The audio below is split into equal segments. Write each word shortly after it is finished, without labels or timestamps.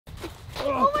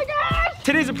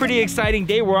Today's a pretty exciting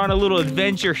day. We're on a little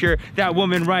adventure here. That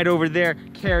woman right over there,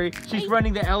 Carrie, she's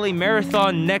running the LA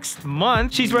Marathon next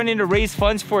month. She's running to raise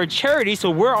funds for a charity.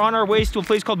 So we're on our ways to a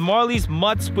place called Marley's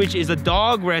Mutts, which is a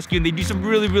dog rescue, and they do some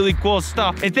really cool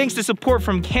stuff. And thanks to support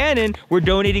from Canon, we're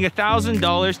donating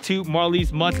 $1,000 to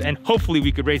Marley's Mutts, and hopefully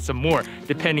we could raise some more,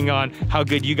 depending on how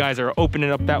good you guys are opening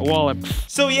up that wallet.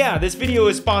 So yeah, this video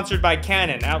is sponsored by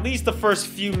Canon, at least the first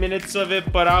few minutes of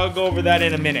it, but I'll go over that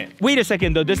in a minute. Wait a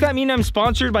second though, does that mean I'm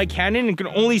sponsored by Canon and can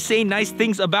only say nice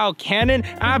things about Canon?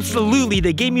 Absolutely,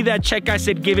 they gave me that check, I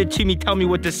said give it to me, tell me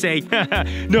what to say.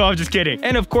 No, I'm just kidding.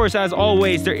 And of course, as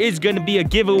always, there is gonna be a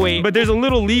giveaway, but there's a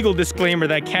little legal disclaimer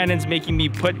that Canon's making me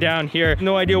put down here.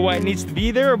 No idea why it needs to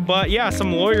be there, but yeah,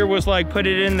 some lawyer was like, put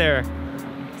it in there.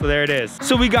 So there it is.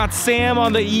 So we got Sam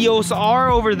on the EOS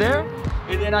R over there.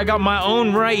 And then I got my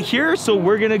own right here. So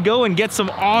we're gonna go and get some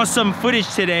awesome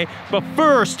footage today. But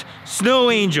first, snow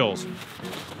angels.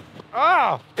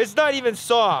 Ah, it's not even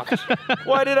soft.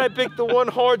 Why did I pick the one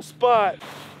hard spot?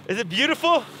 Is it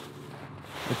beautiful?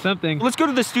 It's something. Let's go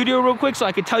to the studio real quick so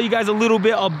I can tell you guys a little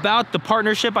bit about the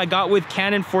partnership I got with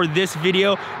Canon for this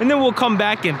video, and then we'll come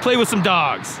back and play with some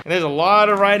dogs. And there's a lot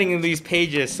of writing in these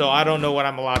pages, so I don't know what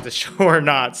I'm allowed to show or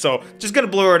not, so just gonna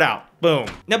blur it out. Boom.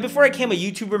 Now, before I became a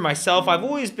YouTuber myself, I've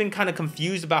always been kind of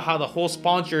confused about how the whole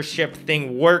sponsorship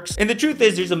thing works. And the truth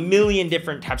is, there's a million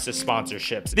different types of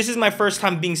sponsorships. This is my first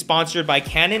time being sponsored by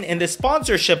Canon, and the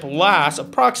sponsorship lasts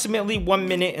approximately 1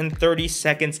 minute and 30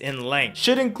 seconds in length.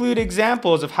 Should include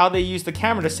examples of how they use the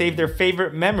camera to save their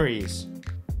favorite memories.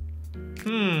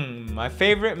 My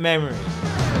favorite memory.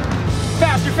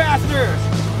 Faster, faster!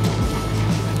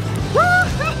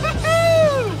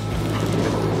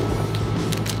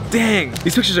 Dang,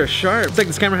 these pictures are sharp. It's like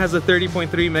this camera has a 30.3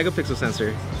 megapixel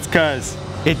sensor. It's cause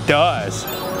it does.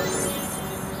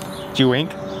 Did you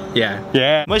wink? Yeah.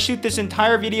 Yeah. I'm gonna shoot this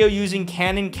entire video using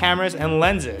Canon cameras and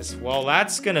lenses. Well,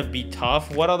 that's gonna be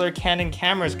tough. What other Canon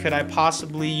cameras could I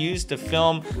possibly use to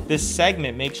film this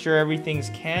segment? Make sure everything's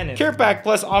Canon. CarePack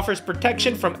Plus offers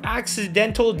protection from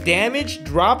accidental damage,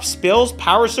 drops, spills,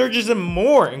 power surges, and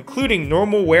more, including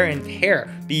normal wear and tear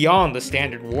beyond the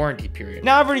standard warranty period.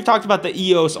 Now, I've already talked about the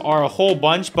EOS R a whole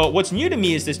bunch, but what's new to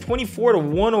me is this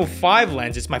 24-105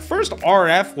 lens. It's my first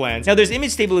RF lens. Now, there's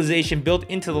image stabilization built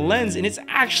into the lens, and it's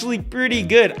actually pretty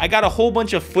good. I got a whole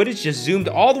bunch of footage just zoomed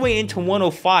all the way into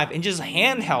 105 and just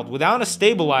handheld without a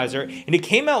stabilizer, and it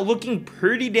came out looking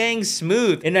pretty dang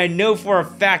smooth. And I know for a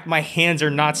fact my hands are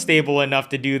not stable enough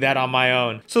to do that on my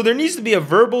own. So there needs to be a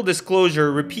verbal disclosure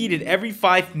repeated every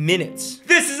 5 minutes.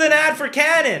 This is an ad for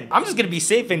Canon. I'm just gonna be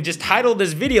safe and just title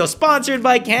this video sponsored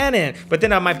by Canon, but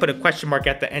then I might put a question mark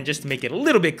at the end just to make it a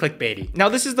little bit clickbaity. Now,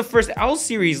 this is the first L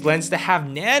series lens to have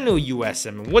nano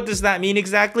USM. What does that mean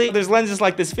exactly? There's lenses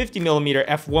like this 50mm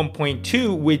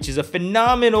f1.2, which is a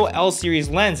phenomenal L series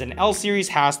lens, and L series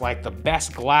has like the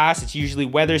best glass. It's usually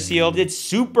weather sealed. It's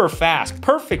super fast,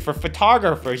 perfect for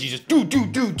photographers. You just do.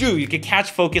 You can catch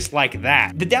focus like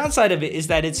that. The downside of it is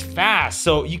that it's fast,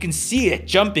 so you can see it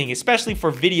jumping, especially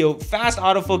for video. Fast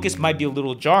autofocus might be a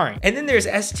little jarring. And then there's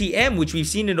STM, which we've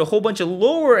seen in a whole bunch of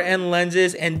lower end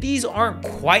lenses, and these aren't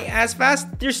quite as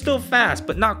fast. They're still fast,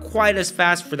 but not quite as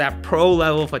fast for that pro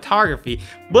level photography,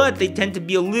 but they tend to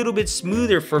be a little bit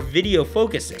smoother for video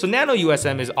focusing. So nano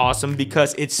USM is awesome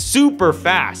because it's super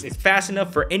fast. It's fast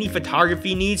enough for any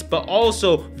photography needs, but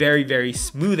also very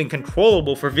smooth and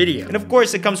controllable for video. And of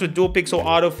course, it comes with dual pixel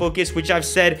autofocus, which I've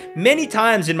said many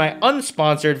times in my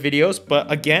unsponsored videos, but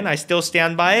again, I still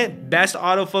stand by it. Best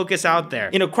autofocus out there.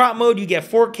 In a crop mode, you get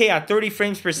 4K at 30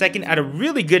 frames per second at a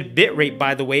really good bit rate,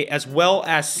 by the way, as well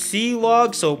as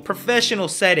C-Log, so professional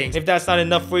settings. If that's not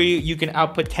enough for you, you can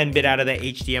output 10-bit out of the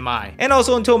HDMI. And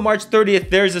also until March 30th,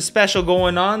 there's a special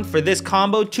going on for this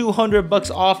combo,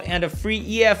 $200 off and a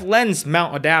free EF lens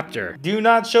mount adapter. Do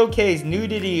not showcase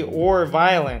nudity or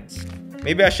violence.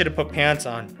 Maybe I should have put pants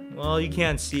on. Well, you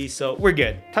can't see, so we're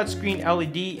good. Touchscreen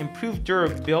LED, improved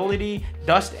durability,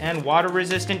 dust and water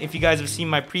resistant. If you guys have seen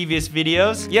my previous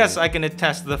videos, yes, I can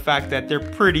attest to the fact that they're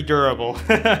pretty durable.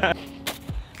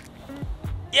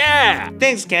 Yeah!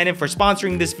 Thanks, Canon, for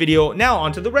sponsoring this video. Now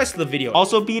on to the rest of the video.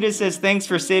 Also, Peter says thanks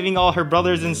for saving all her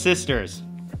brothers and sisters.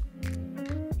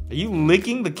 Are you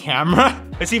licking the camera?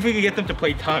 Let's see if we can get them to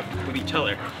play tug with each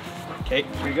other. Okay,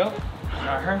 here we go.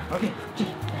 Got her. Okay,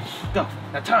 go.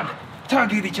 Now tug.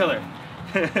 Tug with each other.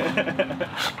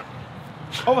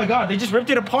 Oh my God, they just ripped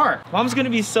it apart. Mom's gonna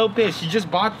be so pissed. She just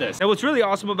bought this. And what's really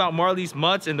awesome about Marley's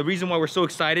mutts, and the reason why we're so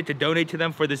excited to donate to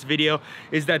them for this video,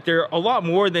 is that they're a lot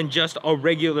more than just a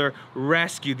regular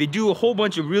rescue. They do a whole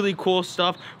bunch of really cool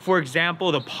stuff. For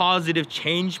example, the Positive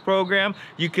Change program.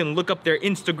 You can look up their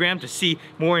Instagram to see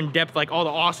more in depth, like all the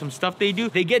awesome stuff they do.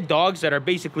 They get dogs that are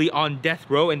basically on death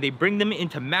row and they bring them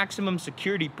into maximum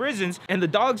security prisons, and the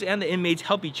dogs and the inmates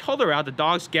help each other out. The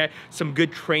dogs get some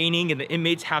good training and the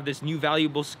inmates have this new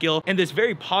valuable skill and this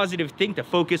very positive thing to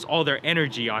focus all their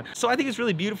energy on. So I think it's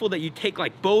really beautiful that you take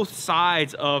like both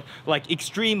sides of like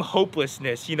extreme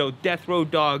hopelessness, you know, death row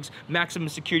dogs, maximum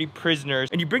security prisoners,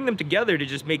 and you bring them together to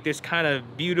just make this kind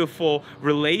of beautiful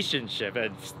relationship.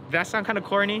 And that sound kind of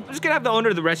corny? I'm just gonna have the owner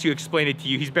of the rescue explain it to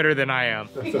you. He's better than I am.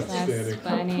 That's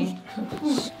funny.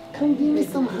 Come give me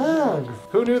some hugs.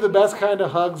 Who knew the best kind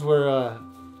of hugs were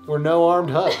no armed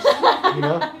hugs, you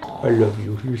know? I love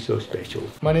you, you're so special.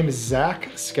 My name is Zach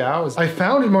Scow. I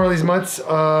founded Marley's Mutts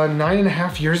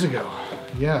 9.5 years ago.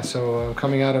 Yeah, so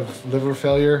coming out of liver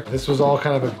failure, this was all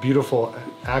kind of a beautiful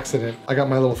accident. I got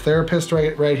my little therapist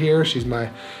right here. She's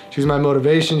my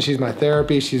motivation. She's my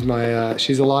therapy. She's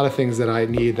a lot of things that I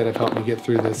need that have helped me get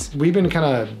through this. We've been kind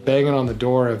of banging on the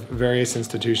door of various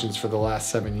institutions for the last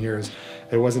 7 years.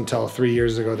 It wasn't until 3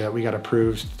 years ago that we got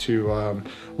approved to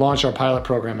launch our pilot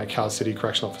program at Cal City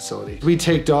Correctional Facility. We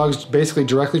take dogs basically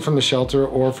directly from the shelter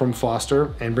or from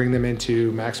foster and bring them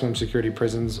into maximum security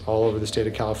prisons all over the state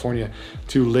of California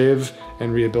to live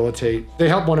and rehabilitate. They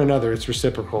help one another, it's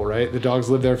reciprocal, right? The dogs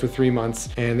live there for 3 months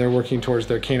and they're working towards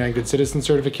their Canine Good Citizen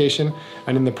certification.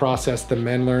 And in the process, the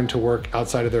men learn to work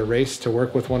outside of their race, to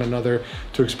work with one another,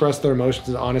 to express their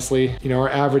emotions honestly. You know, our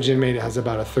average inmate has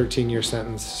about a 13-year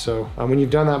sentence. So when you've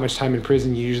done that much time in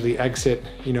prison, you usually exit,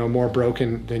 you know, more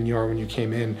broken than you are when you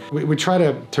came in. We try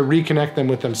to reconnect them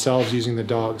with themselves using the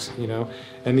dogs, you know?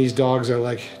 And these dogs are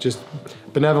like just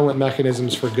benevolent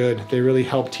mechanisms for good. They really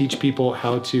help teach people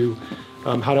how to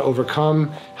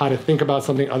overcome, how to think about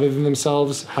something other than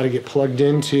themselves, how to get plugged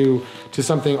into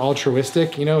something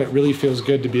altruistic. You know, it really feels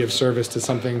good to be of service to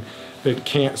something that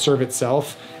can't serve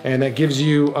itself. And that gives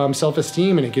you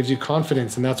self-esteem and it gives you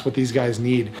confidence, and that's what these guys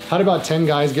need. Had about 10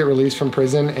 guys get released from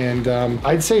prison, and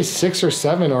I'd say 6 or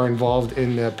 7 are involved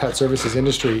in the pet services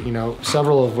industry, you know,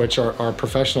 several of which are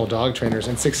professional dog trainers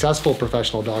and successful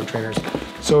professional dog trainers.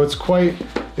 So it's quite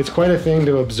a thing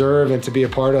to observe and to be a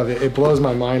part of. It blows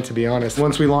my mind, to be honest.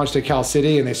 Once we launched at Cal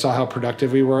City and they saw how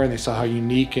productive we were and they saw how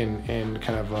unique and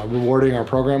kind of rewarding our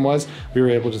program was, we were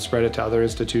able to spread it to other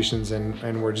institutions,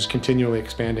 and we're just continually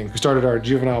expanding. We started our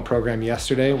juvenile program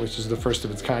yesterday, which is the first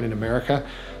of its kind in America.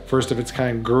 First of its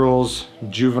kind girls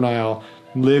juvenile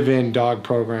live-in dog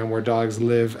program where dogs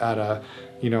live at a,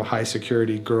 you know, high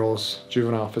security girls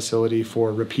juvenile facility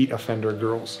for repeat offender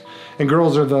girls. And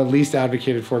girls are the least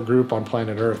advocated for group on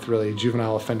planet Earth, really,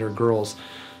 juvenile offender girls.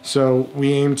 So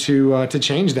we aim to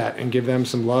change that and give them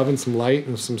some love and some light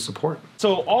and some support.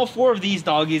 So all 4 of these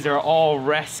doggies are all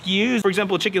rescues. For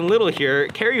example, Chicken Little here,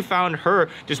 Carrie found her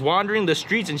just wandering the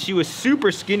streets and she was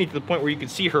super skinny to the point where you could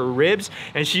see her ribs,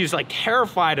 and she was like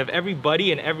terrified of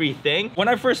everybody and everything. When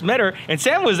I first met her, and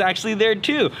Sam was actually there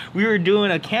too, we were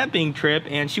doing a camping trip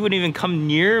and she wouldn't even come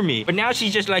near me. But now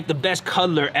she's just like the best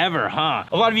cuddler ever, huh?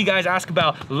 A lot of you guys ask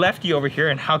about Lefty over here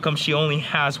and how come she only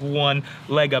has one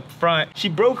leg up front. She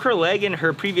broke her leg and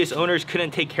her previous owners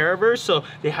couldn't take care of her, so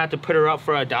they had to put her up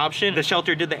for adoption. The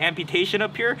shelter did the amputation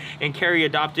up here, and Carrie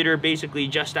adopted her basically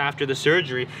just after the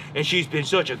surgery, and she's been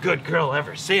such a good girl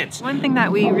ever since. One thing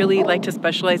that we really like to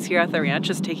specialize here at the ranch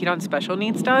is taking on special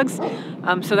needs dogs.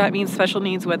 So that means special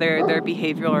needs, whether they're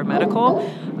behavioral or medical.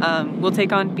 We'll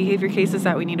take on behavior cases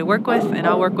that we need to work with, and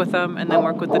I'll work with them and then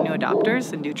work with the new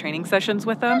adopters and do training sessions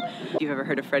with them. If you've ever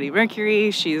heard of Freddie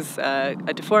Mercury, she's a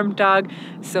deformed dog.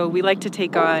 So we like to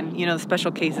take on, you know, the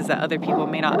special cases that other people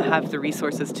may not have the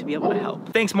resources to be able to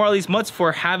help. Thanks Marley's Mutts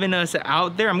for having us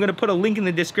out there. I'm gonna put a link in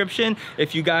the description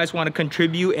if you guys want to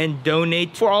contribute and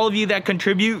donate. For all of you that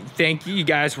contribute, thank you, you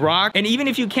guys rock. And even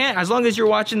if you can't, as long as you're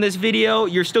watching this video,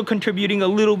 you're still contributing a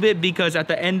little bit, because at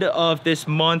the end of this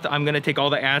month, I'm gonna take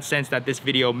all the AdSense that this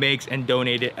video makes and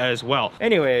donate it as well.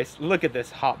 Anyways, look at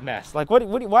this hot mess. Like,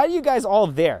 why are you guys all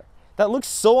there? That looks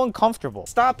so uncomfortable.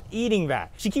 Stop eating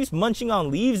that. She keeps munching on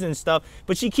leaves and stuff,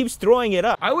 but she keeps throwing it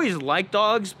up. I always liked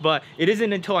dogs, but it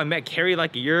isn't until I met Carrie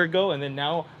like a year ago, and then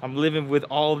now I'm living with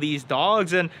all these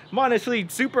dogs, and I'm honestly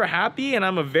super happy, and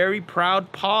I'm a very proud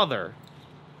father.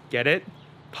 Get it?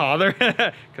 Father?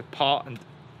 Cause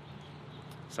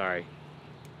sorry.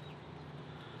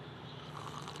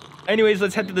 Anyways,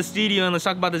 let's head to the studio and let's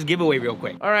talk about this giveaway real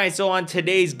quick. All right, so on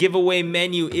today's giveaway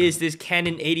menu is this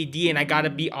Canon 80D, and I gotta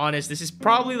be honest, this is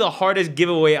probably the hardest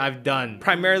giveaway I've done,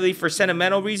 primarily for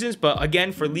sentimental reasons, but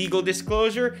again, for legal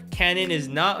disclosure, Canon is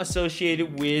not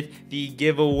associated with the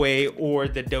giveaway or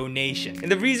the donation.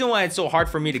 And the reason why it's so hard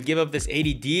for me to give up this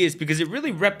 80D is because it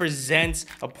really represents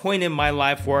a point in my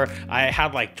life where I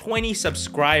had like 20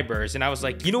 subscribers, and I was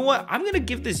like, you know what? I'm gonna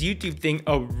give this YouTube thing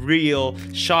a real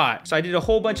shot. So I did a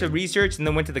whole bunch of research and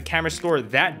then went to the camera store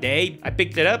that day. I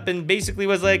picked it up and basically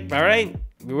was like, all right,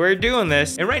 we're doing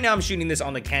this. And right now I'm shooting this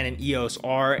on the Canon EOS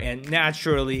R, and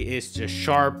naturally it's just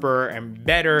sharper and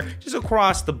better just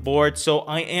across the board. So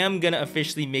I am gonna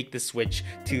officially make the switch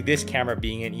to this camera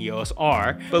being an EOS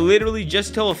R. But literally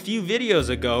just till a few videos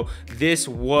ago, this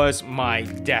was my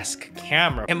desk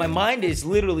camera. And my mind is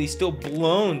literally still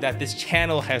blown that this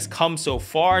channel has come so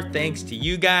far thanks to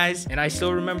you guys. And I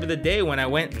still remember the day when I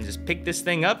went and just picked this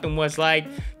thing up and was like,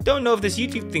 don't know if this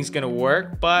YouTube thing's gonna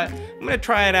work, but I'm gonna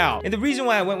try it out. And the reason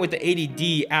why I went with the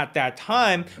 80D at that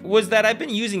time was that I've been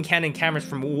using Canon cameras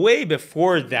from way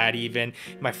before that even.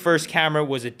 My first camera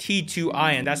was a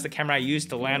T2i, and that's the camera I used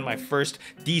to land my first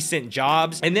decent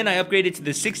jobs. And then I upgraded to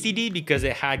the 60D because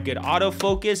it had good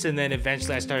autofocus, and then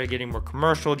eventually I started getting more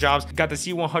commercial jobs. Got the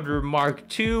C100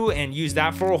 Mark II and used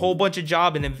that for a whole bunch of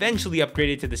jobs, and eventually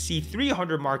upgraded to the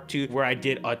C300 Mark II where I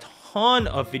did a ton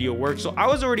of video work. So I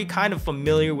was already kind of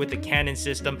familiar with the Canon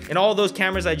system, and all those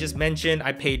cameras I just mentioned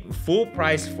I paid full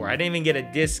price for. I didn't even get a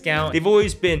discount. They've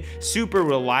always been super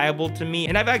reliable to me,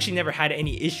 and I've actually never had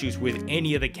any issues with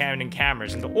any of the Canon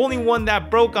cameras. And the only one that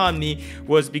broke on me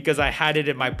was because I had it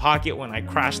in my pocket when I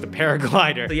crashed the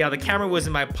paraglider. So yeah, the camera was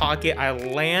in my pocket. I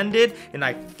landed and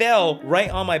I fell right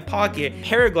on my pocket.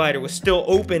 Paraglider was still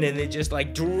open and it just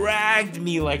like dragged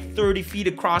me like 30 feet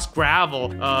across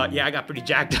gravel. Yeah, I got pretty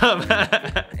jacked up.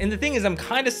 And the thing is, I'm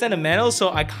kind of sentimental, so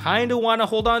I kind of want to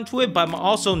hold on to it, but I'm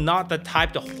also not the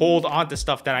type to hold on to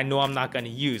stuff that I know I'm not going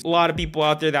to use. A lot of people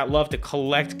out there that love to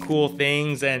collect cool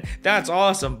things, and that's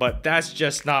awesome, but that's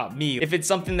just not me. If it's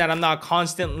something that I'm not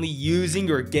constantly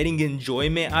using or getting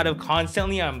enjoyment out of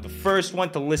constantly, I'm the first one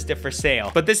to list it for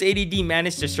sale. But this 80D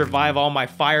managed to survive all my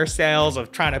fire sales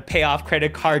of trying to pay off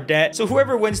credit card debt. So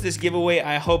whoever wins this giveaway,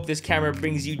 I hope this camera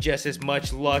brings you just as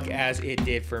much luck as it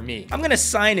did for me. I'm gonna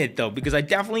sign it though, because I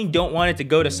definitely don't want it to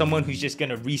go to someone who's just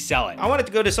gonna resell it. I want it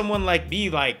to go to someone like me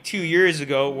like 2 years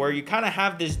ago, where you kind of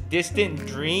have this distant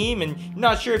dream and you're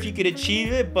not sure if you could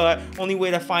achieve it, but only way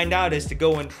to find out is to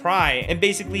go and try. And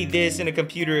basically this in a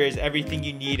computer is everything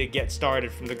you need to get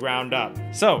started from the ground up.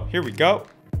 So here we go.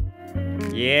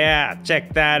 Yeah,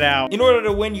 check that out. In order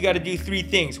to win, you got to do 3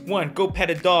 things. 1, go pet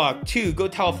a dog. 2, go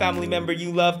tell a family member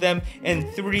you love them. And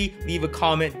 3, leave a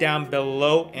comment down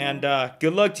below. And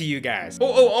good luck to you guys.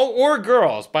 Or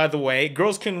girls, by the way.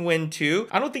 Girls can win too.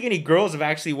 I don't think any girls have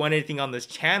actually won anything on this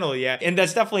channel yet. And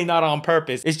that's definitely not on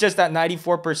purpose. It's just that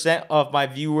 94% of my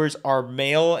viewers are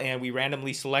male and we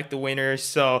randomly select the winners.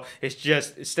 So it's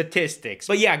just statistics.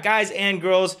 But yeah, guys and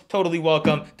girls, totally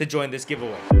welcome to join this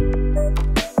giveaway.